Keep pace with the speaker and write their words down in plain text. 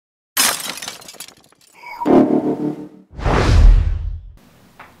What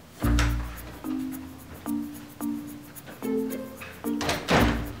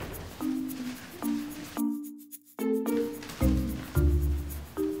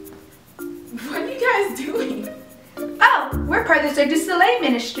are you guys doing? Oh, we're part of the Cirque du Soleil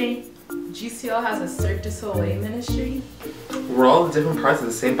ministry. GCL has a Cirque du Soleil ministry? We're all in different parts of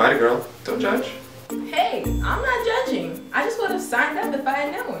the same body, girl. Don't judge. Hey, I'm not judging. I just would have signed up if I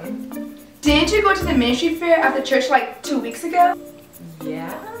had known. Didn't you go to the ministry fair at the church like 2 weeks ago?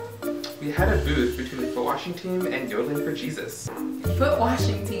 Yeah? We had a booth between the foot washing team and Yodeling for Jesus. Foot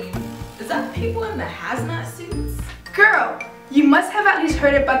washing team. Is that people in the hazmat suits? Girl, you must have at least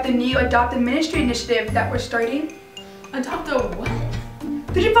heard about the new Adopt a Ministry initiative that we're starting. Adopt a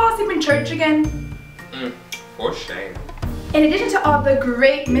what? Did you fall asleep in church again? For shame. In addition to all the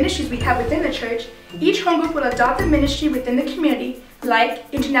great ministries we have within the church, each home group will adopt a ministry within the community, like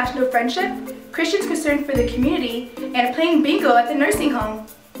International Friendship, Christians Concerned for the Community, and playing bingo at the nursing home.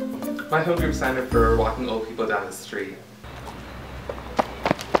 My home group signed up for walking old people down the street.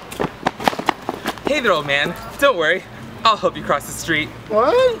 Hey there, old man. Don't worry. I'll help you cross the street.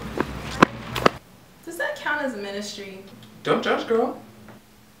 What? Does that count as a ministry? Don't judge, girl.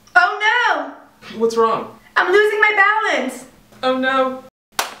 Oh no! What's wrong? I'm losing my balance! Oh no.